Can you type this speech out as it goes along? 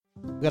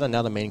We've got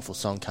another meaningful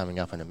song coming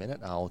up in a minute.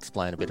 I'll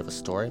explain a bit of a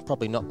story.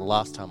 Probably not the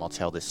last time I'll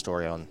tell this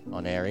story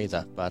on air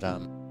either, but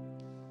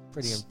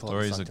pretty important.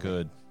 Stories are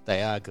good.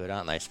 They are good,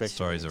 aren't they? Especially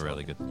stories are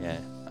really good. Yeah.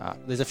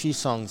 There's a few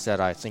songs that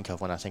I think of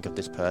when I think of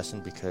this person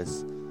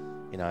because,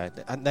 you know,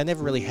 they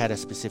never really had a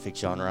specific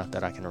genre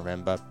that I can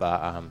remember,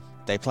 but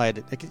they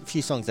played a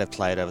few songs they've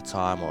played over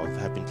time or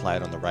have been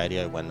played on the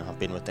radio when I've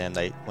been with them.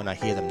 When I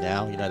hear them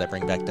now, you know, they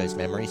bring back those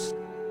memories.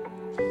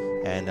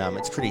 And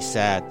it's pretty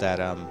sad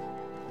that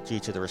due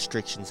to the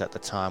restrictions at the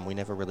time, we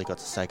never really got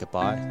to say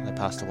goodbye. They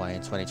passed away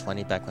in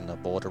 2020, back when the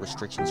border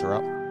restrictions were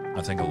up.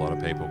 I think a lot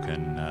of people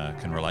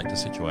can relate to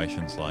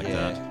situations like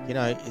that. You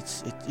know,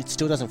 it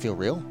still doesn't feel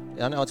real.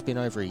 I know it's been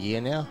over a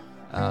year now,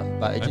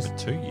 but it over just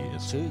 2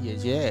 years. 2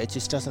 years, yeah. It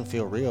just doesn't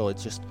feel real. It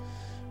just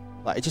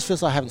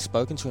feels like I haven't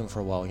spoken to him for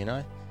a while, you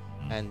know.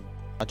 And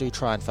I do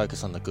try and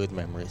focus on the good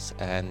memories,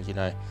 and you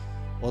know,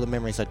 all the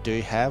memories I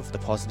do have, the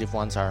positive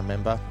ones I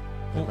remember.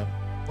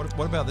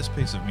 What about this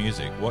piece of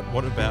music? What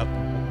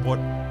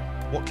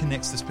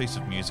connects this piece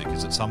of music?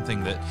 Is it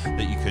something that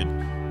you could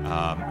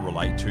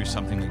relate to,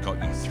 something that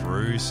got you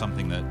through,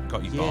 something that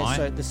got you by? Yeah,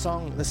 so the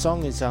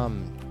song is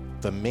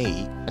for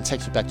me, and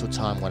takes me back to a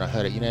time when I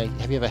heard it. You know,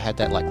 have you ever had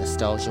that like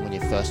nostalgia when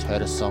you first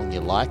heard a song you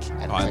like?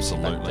 And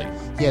absolutely.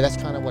 Yeah, that's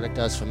kind of what it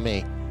does for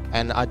me.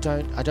 And I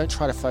don't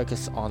try to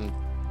focus on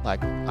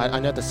like I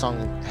know the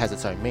song has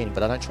its own meaning,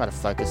 but I don't try to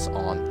focus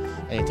on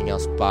anything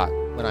else. But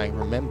when I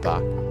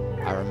remember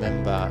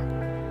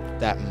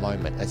that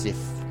moment as if,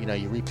 you know,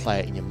 you replay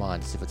it in your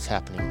mind as if it's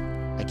happening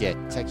again.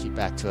 It takes you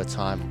back to a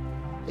time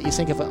that you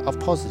think of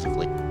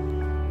positively.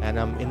 And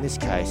in this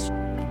case,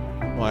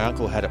 my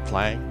uncle had it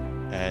playing,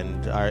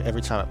 and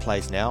every time it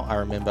plays now, I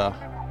remember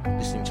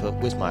listening to it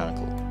with my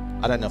uncle.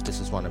 I don't know if this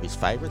is one of his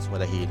favourites,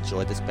 whether he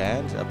enjoyed this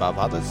band above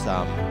others,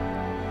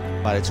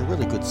 but it's a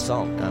really good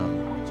song,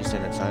 just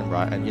in its own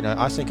right. And, you know,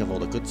 I think of all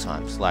the good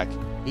times. Like,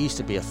 he used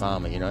to be a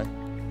farmer, you know?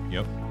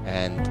 Yep.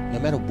 And no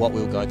matter what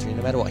we were going through,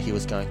 no matter what he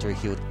was going through,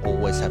 he would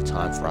always have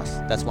time for us.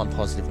 That's one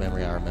positive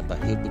memory I remember.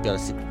 He would be able to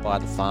sit by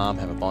the farm,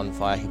 have a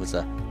bonfire. He was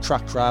a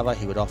truck driver.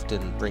 He would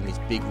often bring these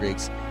big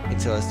rigs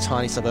into a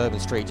tiny suburban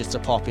street just to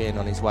pop in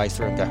on his way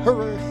through and go,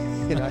 hooray,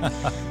 you know.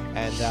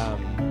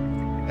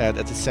 And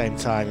at the same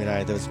time, you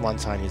know, there was one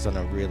time he was on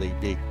a really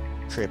big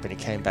trip and he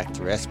came back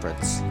through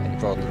Esperance and he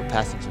brought a little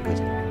passenger with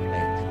him.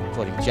 And we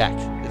called him Jack,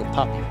 little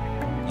puppy.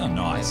 Oh,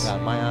 nice.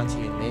 And, my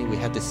auntie and me, we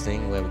had this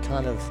thing where we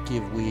kind of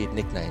give weird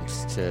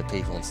nicknames to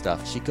people and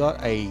stuff. She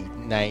got a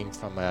name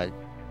from a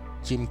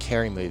Jim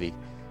Carrey movie,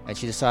 and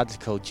she decided to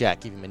call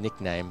Jack, give him a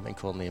nickname, and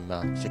call him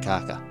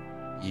Shikaka.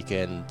 You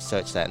can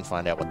search that and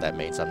find out what that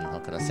means. I'm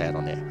not going to say it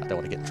on there. I don't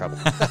want to get in trouble.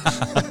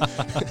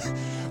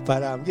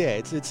 But, yeah,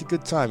 it's a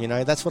good time, you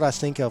know. That's what I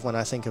think of when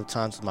I think of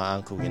times with my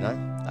uncle, you know.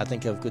 I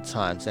think of good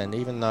times, and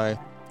even though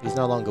he's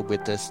no longer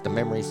with us, the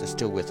memories are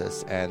still with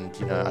us, and,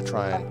 you know, I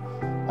try and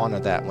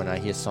honour that when I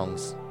hear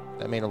songs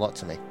that mean a lot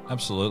to me.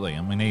 Absolutely,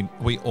 and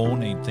we all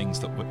need things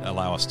that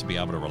allow us to be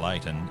able to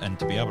relate and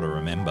to be able to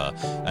remember,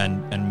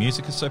 and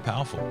music is so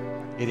powerful.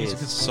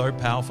 Music is so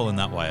powerful in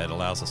that way. It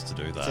allows us to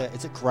do that.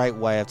 It's a great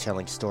way of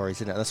telling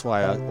stories, isn't it? That's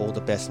why all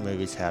the best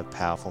movies have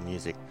powerful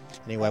music.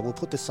 Anyway, we'll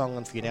put the song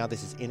on for you now.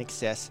 This is In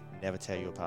Excess, Never Tear You Apart.